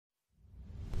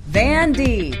Van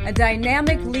D, a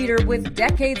dynamic leader with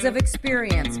decades of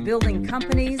experience building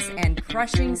companies and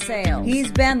crushing sales. He's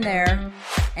been there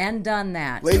and done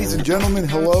that. Ladies and gentlemen,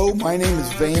 hello. My name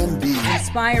is Van D.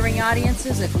 Inspiring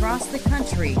audiences across the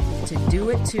country to do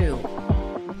it too.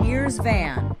 Here's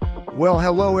Van. Well,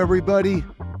 hello, everybody,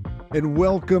 and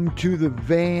welcome to the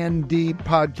Van D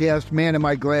podcast. Man, am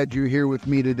I glad you're here with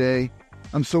me today.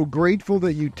 I'm so grateful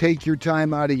that you take your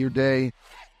time out of your day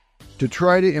to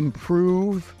try to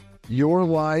improve your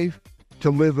life, to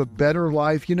live a better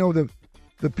life. You know,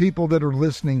 the people that are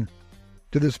listening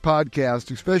to this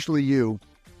podcast, especially you,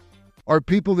 are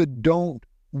people that don't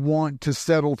want to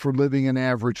settle for living an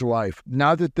average life.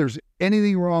 Not that there's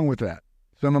anything wrong with that.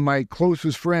 Some of my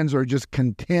closest friends are just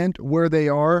content where they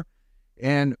are,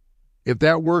 and if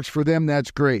that works for them,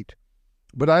 that's great.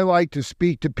 But I like to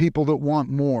speak to people that want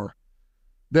more,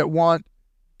 that want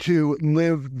to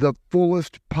live the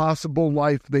fullest possible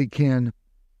life they can.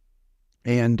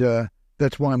 And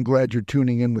that's why I'm glad you're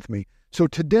tuning in with me. So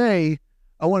today,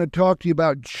 I want to talk to you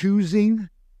about choosing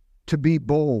to be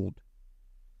bold.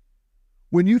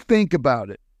 When you think about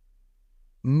it,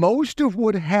 most of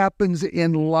what happens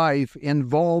in life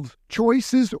involves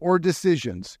choices or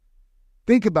decisions.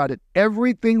 Think about it.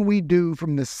 Everything we do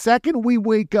from the second we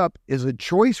wake up is a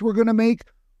choice we're going to make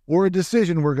or a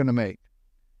decision we're going to make.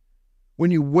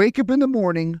 When you wake up in the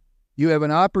morning, you have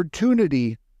an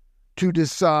opportunity to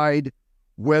decide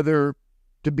whether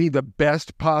to be the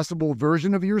best possible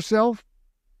version of yourself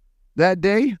that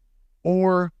day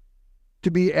or to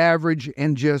be average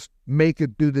and just make it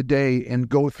through the day and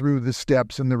go through the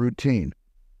steps and the routine.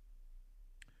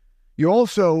 You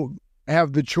also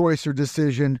have the choice or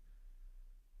decision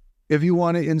if you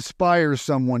want to inspire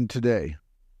someone today,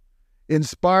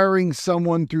 inspiring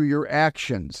someone through your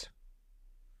actions,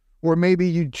 or maybe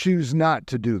you choose not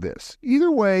to do this. Either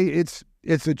way, it's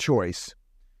a choice.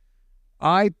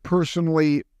 I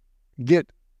personally get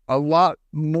a lot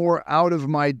more out of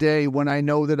my day when I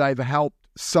know that I've helped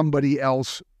somebody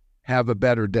else have a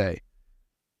better day.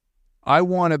 I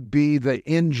want to be the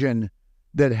engine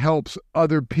that helps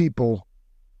other people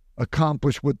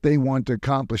accomplish what they want to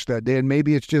accomplish that day. And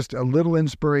maybe it's just a little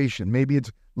inspiration. Maybe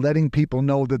it's letting people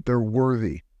know that they're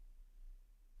worthy.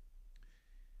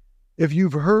 If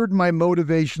you've heard my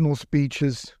motivational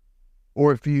speeches,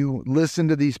 or if you listen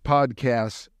to these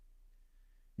podcasts,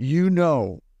 you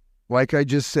know, like I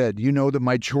just said, you know that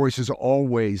my choice is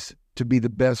always to be the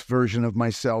best version of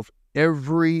myself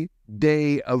every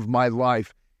day of my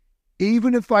life.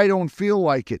 Even if I don't feel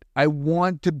like it, I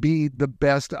want to be the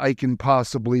best I can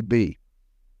possibly be.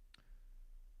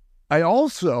 I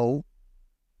also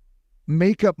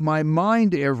make up my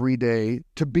mind every day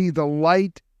to be the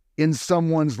light in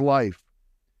someone's life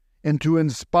and to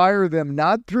inspire them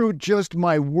not through just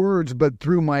my words, but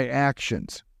through my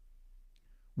actions.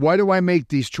 Why do I make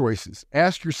these choices?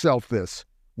 Ask yourself this.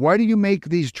 Why do you make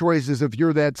these choices if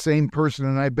you're that same person,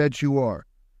 and I bet you are?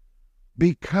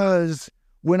 Because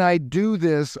when I do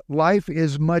this, life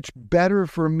is much better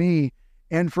for me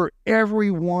and for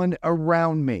everyone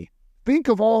around me. Think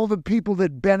of all the people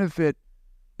that benefit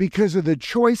because of the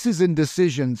choices and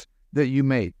decisions that you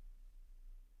made.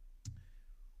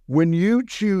 When you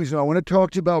choose, and I want to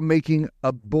talk to you about making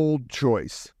a bold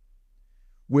choice.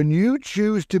 When you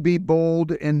choose to be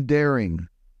bold and daring,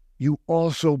 you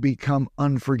also become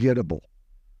unforgettable.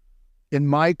 In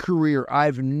my career,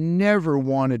 I've never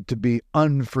wanted to be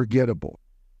unforgettable.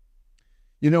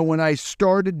 You know, when I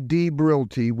started Deeb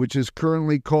Realty, which is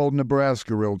currently called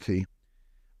Nebraska Realty,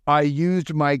 I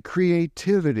used my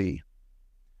creativity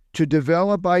to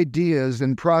develop ideas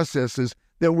and processes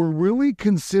that were really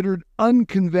considered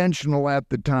unconventional at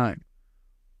the time.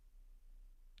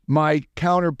 My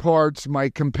counterparts, my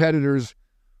competitors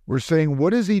were saying,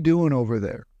 what is he doing over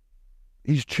there?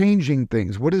 He's changing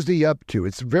things. What is he up to?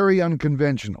 It's very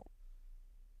unconventional.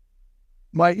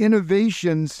 My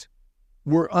innovations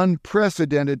were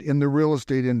unprecedented in the real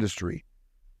estate industry,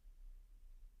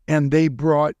 and they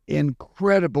brought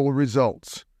incredible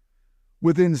results.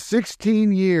 Within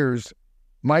 16 years,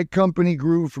 my company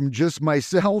grew from just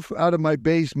myself out of my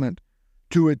basement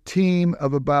to a team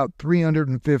of about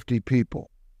 350 people.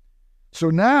 So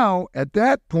now, at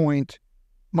that point,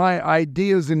 my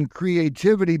ideas and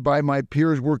creativity by my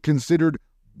peers were considered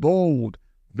bold.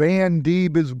 Van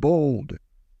Deeb is bold.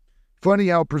 Funny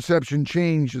how perception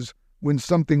changes when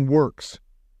something works.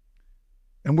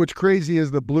 And what's crazy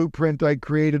is the blueprint I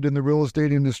created in the real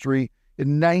estate industry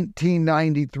in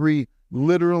 1993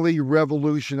 literally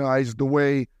revolutionized the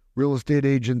way real estate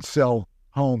agents sell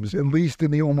homes, at least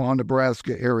in the Omaha,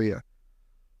 Nebraska area.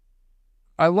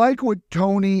 I like what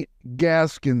Tony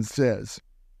Gaskin says.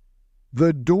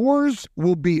 The doors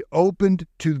will be opened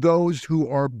to those who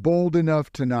are bold enough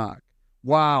to knock.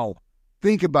 Wow.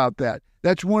 Think about that.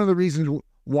 That's one of the reasons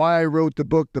why I wrote the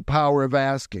book, The Power of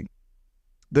Asking.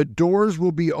 The doors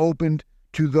will be opened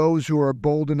to those who are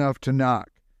bold enough to knock.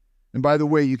 And by the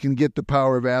way, you can get The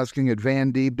Power of Asking at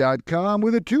vandeeb.com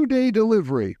with a 2-day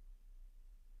delivery.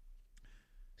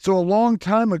 So a long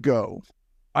time ago,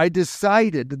 I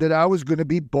decided that I was going to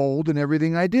be bold in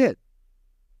everything I did.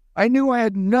 I knew I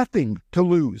had nothing to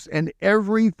lose and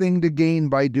everything to gain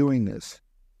by doing this.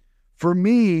 For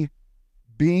me,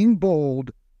 being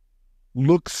bold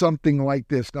looks something like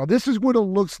this. Now, this is what it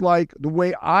looks like the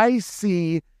way I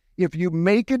see. If you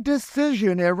make a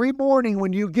decision every morning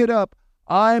when you get up,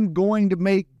 I'm going to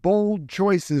make bold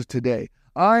choices today.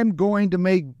 I'm going to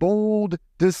make bold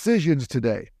decisions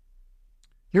today.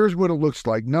 Here's what it looks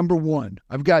like. Number one,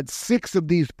 I've got 6 of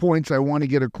these points I want to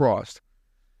get across.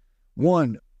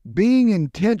 1, being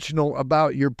intentional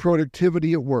about your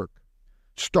productivity at work.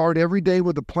 Start every day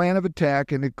with a plan of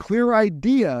attack and a clear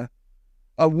idea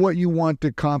of what you want to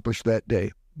accomplish that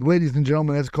day. Ladies and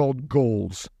gentlemen, that's called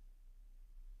goals.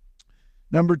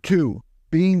 Number 2,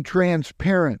 being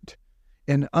transparent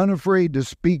and unafraid to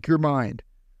speak your mind.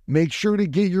 Make sure to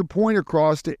get your point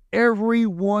across to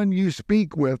everyone you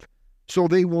speak with so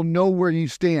they will know where you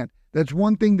stand. That's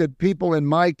one thing that people in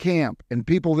my camp and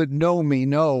people that know me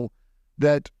know,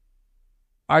 that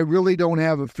I really don't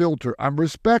have a filter. I'm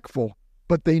respectful,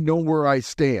 but they know where I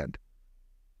stand.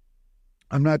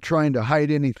 I'm not trying to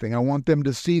hide anything. I want them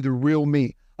to see the real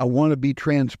me. I want to be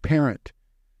transparent.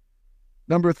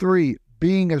 Number 3,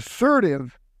 being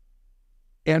assertive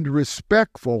and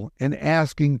respectful in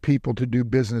asking people to do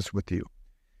business with you.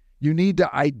 You need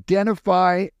to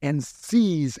identify and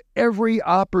seize every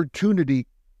opportunity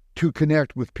to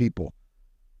connect with people.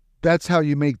 That's how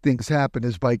you make things happen,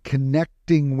 is by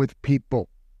connecting with people.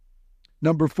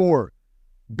 Number 4,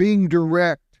 being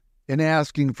direct and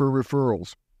asking for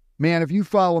referrals. Man, if you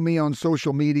follow me on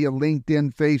social media,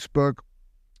 LinkedIn, Facebook,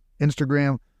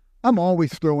 Instagram, I'm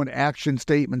always throwing action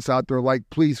statements out there like,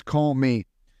 please call me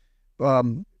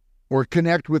or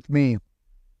connect with me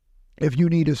if you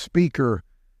need a speaker.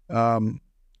 I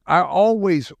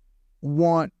always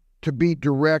want to be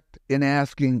direct in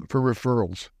asking for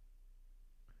referrals.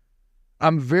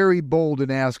 I'm very bold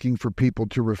in asking for people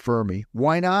to refer me.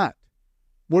 Why not?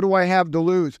 What do I have to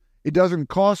lose? It doesn't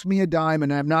cost me a dime,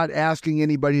 and I'm not asking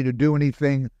anybody to do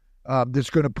anything that's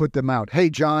going to put them out. Hey,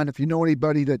 John, if you know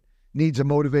anybody that needs a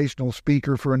motivational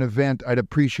speaker for an event, I'd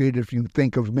appreciate it if you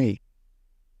think of me.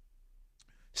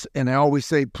 And I always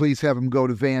say, please have them go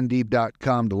to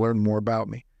vandeeb.com to learn more about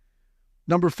me.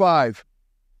 Number 5,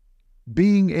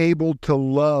 being able to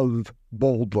love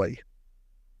boldly.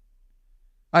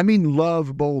 I mean,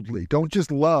 love boldly. Don't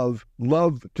just love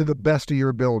to the best of your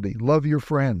ability. Love your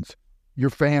friends, your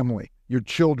family, your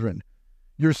children,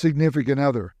 your significant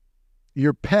other,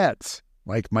 your pets,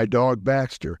 like my dog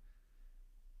Baxter.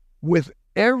 With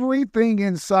everything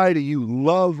inside of you,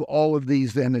 love all of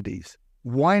these entities.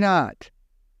 Why not?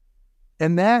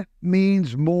 And that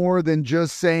means more than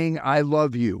just saying, I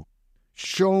love you.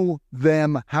 Show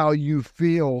them how you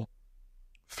feel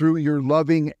through your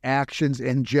loving actions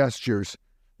and gestures.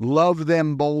 Love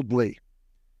them boldly.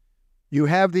 You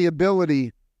have the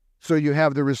ability, so you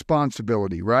have the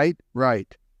responsibility, right?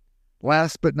 Right.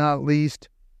 Last but not least,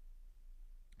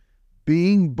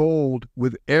 being bold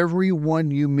with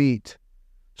everyone you meet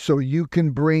so you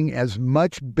can bring as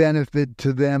much benefit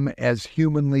to them as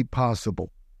humanly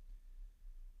possible.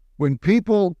 When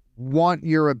people want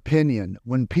your opinion,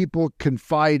 when people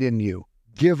confide in you,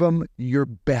 give them your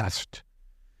best.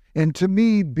 And to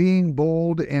me, being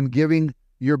bold and giving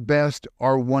your best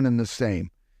are one and the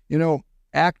same. You know,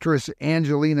 actress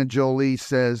Angelina Jolie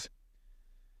says,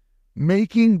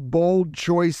 making bold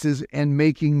choices and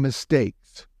making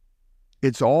mistakes.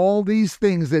 It's all these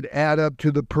things that add up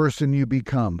to the person you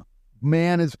become.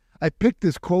 I picked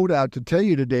this quote out to tell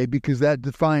you today because that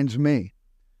defines me.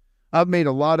 I've made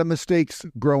a lot of mistakes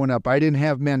growing up. I didn't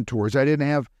have mentors. I didn't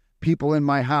have people in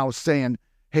my house saying,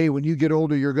 hey, when you get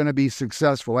older, you're going to be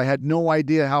successful. I had no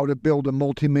idea how to build a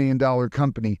multi-million-dollar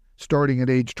company starting at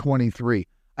age 23.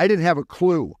 I didn't have a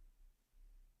clue.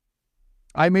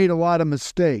 I made a lot of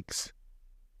mistakes,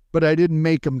 but I didn't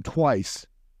make them twice.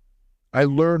 I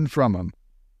learned from them.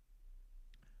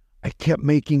 I kept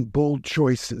making bold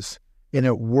choices, and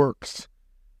it works.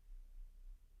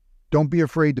 Don't be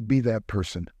afraid to be that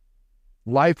person.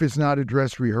 Life is not a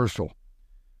dress rehearsal.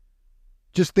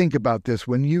 Just think about this.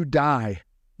 When you die,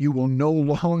 you will no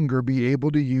longer be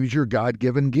able to use your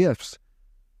God-given gifts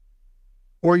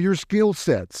or your skill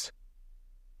sets.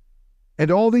 And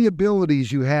all the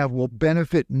abilities you have will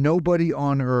benefit nobody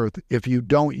on earth if you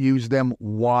don't use them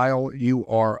while you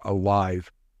are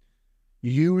alive.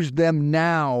 Use them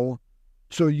now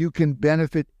so you can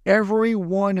benefit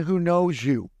everyone who knows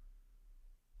you.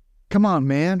 Come on,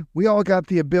 man. We all got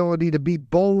the ability to be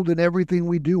bold in everything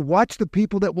we do. Watch the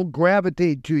people that will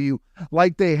gravitate to you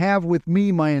like they have with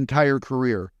me my entire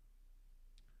career.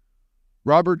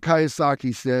 Robert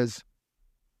Kiyosaki says,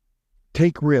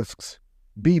 take risks,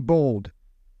 be bold,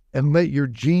 and let your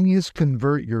genius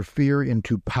convert your fear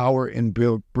into power and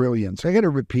brilliance. I got to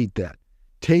repeat that.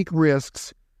 Take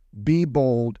risks, be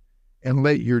bold, and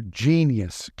let your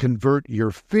genius convert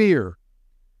your fear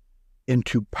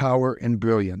into power and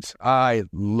brilliance. I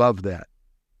love that.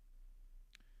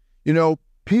 You know,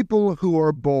 people who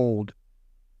are bold,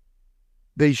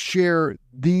 they share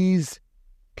these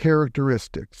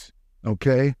characteristics,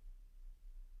 okay?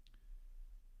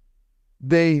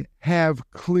 They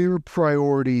have clear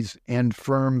priorities and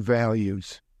firm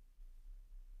values.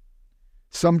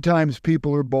 Sometimes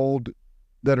people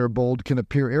that are bold can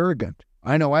appear arrogant.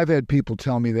 I know I've had people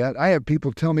tell me that. I have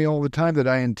people tell me all the time that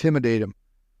I intimidate them.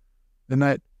 And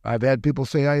that I've had people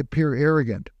say I appear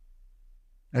arrogant.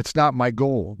 That's not my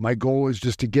goal. My goal is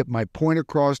just to get my point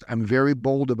across. I'm very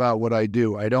bold about what I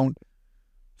do. I don't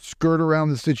skirt around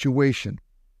the situation.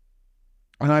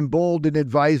 And I'm bold in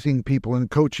advising people and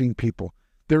coaching people.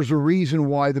 There's a reason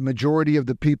why the majority of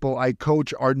the people I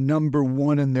coach are number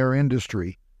one in their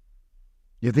industry.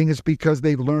 You think it's because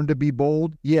they've learned to be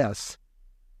bold? Yes.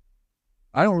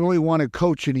 I don't really want to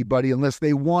coach anybody unless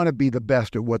they want to be the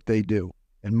best at what they do.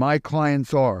 And my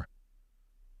clients are.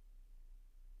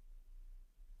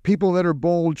 People that are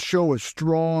bold show a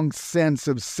strong sense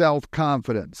of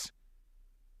self-confidence.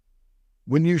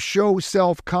 When you show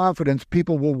self-confidence,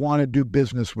 people will want to do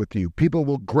business with you. People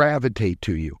will gravitate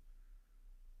to you.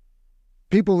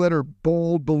 People that are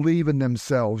bold believe in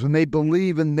themselves, and they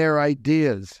believe in their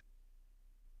ideas.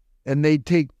 And they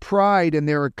take pride in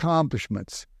their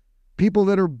accomplishments. People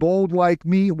that are bold like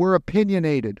me, we're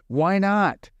opinionated. Why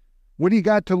not? What do you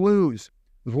got to lose?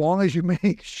 As long as you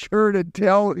make sure to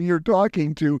tell who you're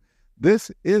talking to,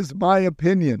 this is my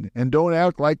opinion, and don't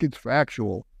act like it's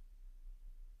factual.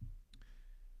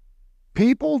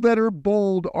 People that are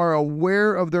bold are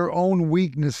aware of their own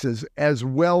weaknesses as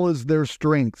well as their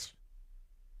strengths.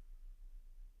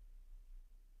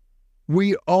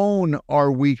 We own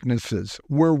our weaknesses.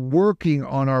 We're working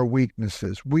on our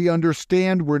weaknesses. We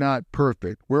understand we're not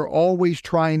perfect. We're always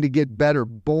trying to get better.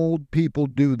 Bold people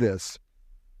do this.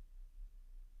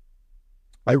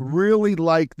 I really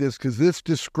like this because this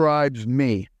describes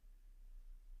me.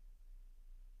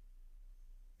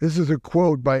 This is a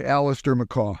quote by Alistair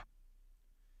McCaw.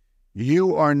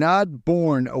 You are not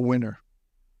born a winner.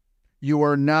 You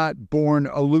are not born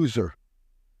a loser.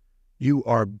 You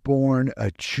are born a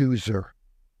chooser.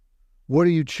 What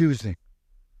are you choosing?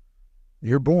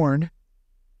 You're born.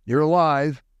 You're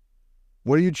alive.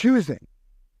 What are you choosing?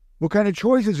 What kind of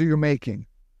choices are you making?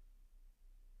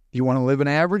 You want to live an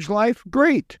average life?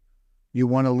 Great. You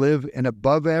want to live an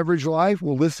above average life?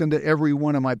 Well, listen to every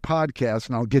one of my podcasts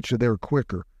and I'll get you there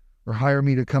quicker. Or hire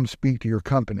me to come speak to your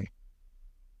company.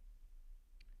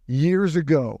 Years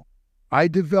ago, I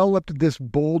developed this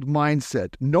bold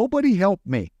mindset. Nobody helped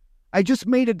me. I just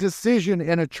made a decision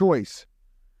and a choice.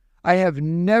 I have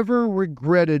never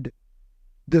regretted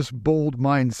this bold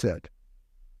mindset.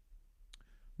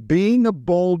 Being a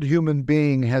bold human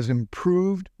being has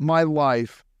improved my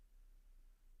life,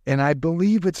 and I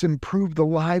believe it's improved the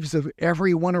lives of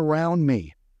everyone around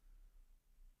me.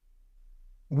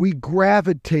 We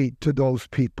gravitate to those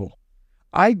people.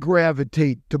 I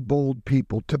gravitate to bold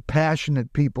people, to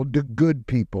passionate people, to good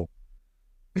people.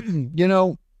 You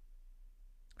know,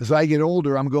 as I get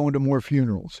older, I'm going to more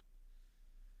funerals.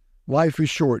 Life is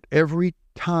short. Every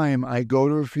time I go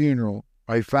to a funeral,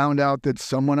 I found out that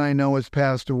someone I know has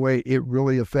passed away. It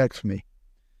really affects me.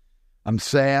 I'm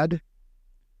sad,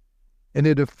 and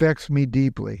it affects me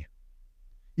deeply.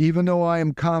 Even though I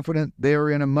am confident they are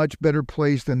in a much better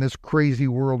place than this crazy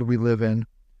world we live in,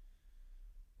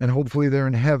 and hopefully they're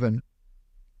in heaven,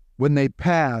 when they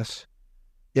pass,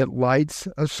 it lights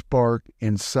a spark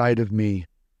inside of me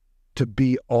to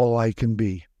be all I can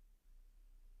be.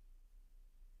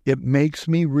 It makes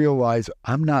me realize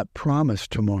I'm not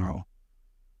promised tomorrow.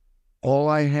 All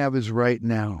I have is right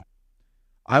now.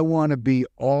 I want to be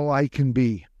all I can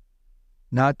be.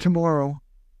 Not tomorrow,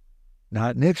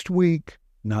 not next week,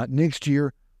 not next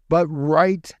year, but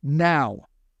right now.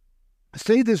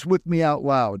 Say this with me out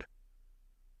loud.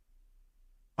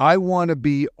 I want to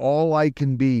be all I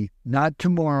can be, not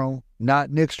tomorrow, not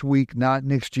next week, not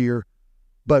next year,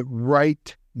 but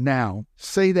right now.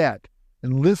 Say that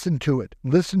and listen to it.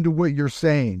 Listen to what you're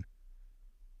saying.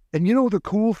 And you know the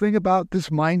cool thing about this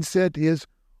mindset is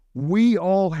we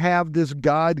all have this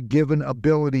God-given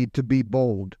ability to be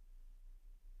bold.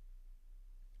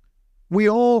 We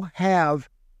all have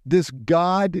this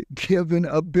God-given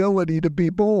ability to be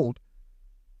bold.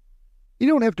 You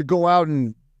don't have to go out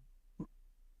and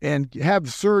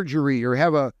have surgery or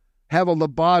have a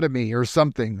lobotomy or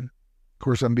something. Of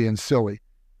course, I'm being silly.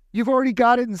 You've already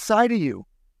got it inside of you.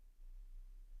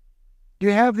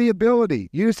 You have the ability.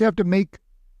 You just have to make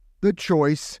the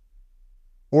choice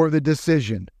or the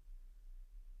decision.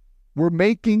 We're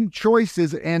making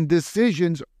choices and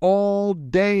decisions all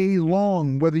day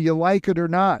long, whether you like it or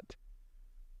not.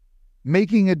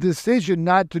 Making a decision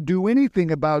not to do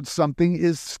anything about something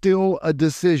is still a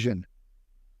decision.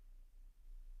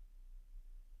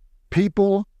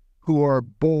 People who are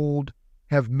bold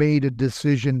have made a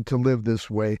decision to live this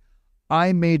way.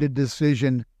 I made a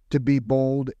decision to be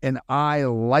bold, and I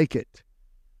like it.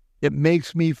 It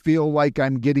makes me feel like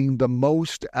I'm getting the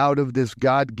most out of this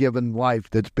God-given life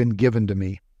that's been given to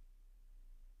me.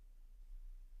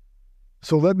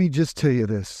 So let me just tell you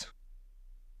this.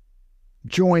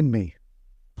 Join me.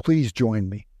 Please join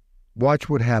me. Watch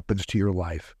what happens to your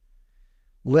life.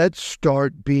 Let's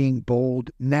start being bold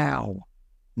now.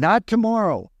 Not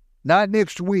tomorrow. Not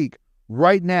next week.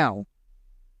 Right now.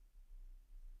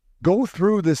 Go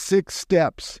through the 6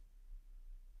 steps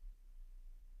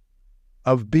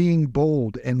of being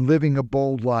bold and living a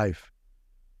bold life.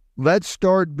 Let's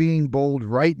start being bold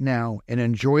right now and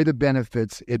enjoy the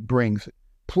benefits it brings.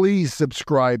 Please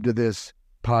subscribe to this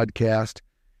podcast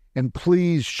and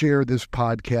please share this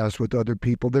podcast with other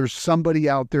people. There's somebody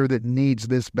out there that needs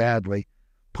this badly.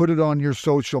 Put it on your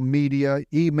social media,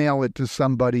 email it to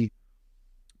somebody.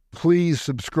 Please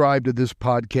subscribe to this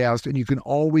podcast, and you can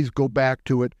always go back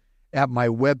to it at my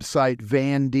website,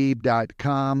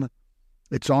 vandeeb.com.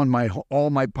 It's on all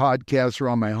my podcasts are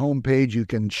on my homepage. You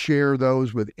can share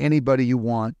those with anybody you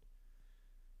want.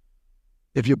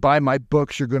 If you buy my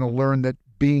books, you're going to learn that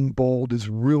being bold is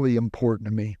really important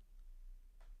to me.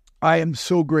 I am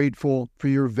so grateful for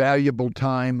your valuable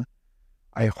time.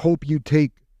 I hope you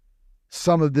take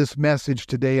some of this message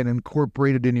today and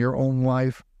incorporate it in your own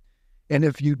life. And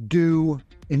if you do,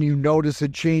 and you notice a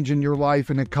change in your life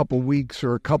in a couple weeks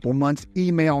or a couple months,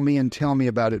 email me and tell me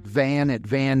about it,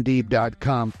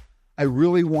 van@vandeeb.com. I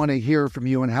really want to hear from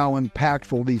you and how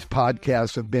impactful these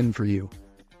podcasts have been for you.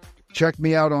 Check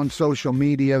me out on social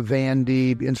media, Van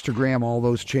Deeb, Instagram, all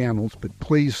those channels, but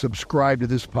please subscribe to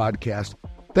this podcast.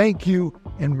 Thank you,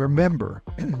 and remember,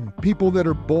 people that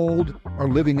are bold are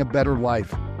living a better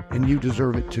life, and you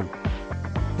deserve it too.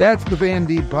 That's the Van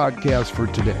Deeb podcast for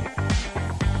today.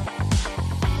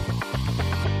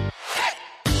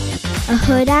 A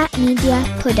Huda Media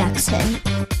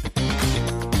Production.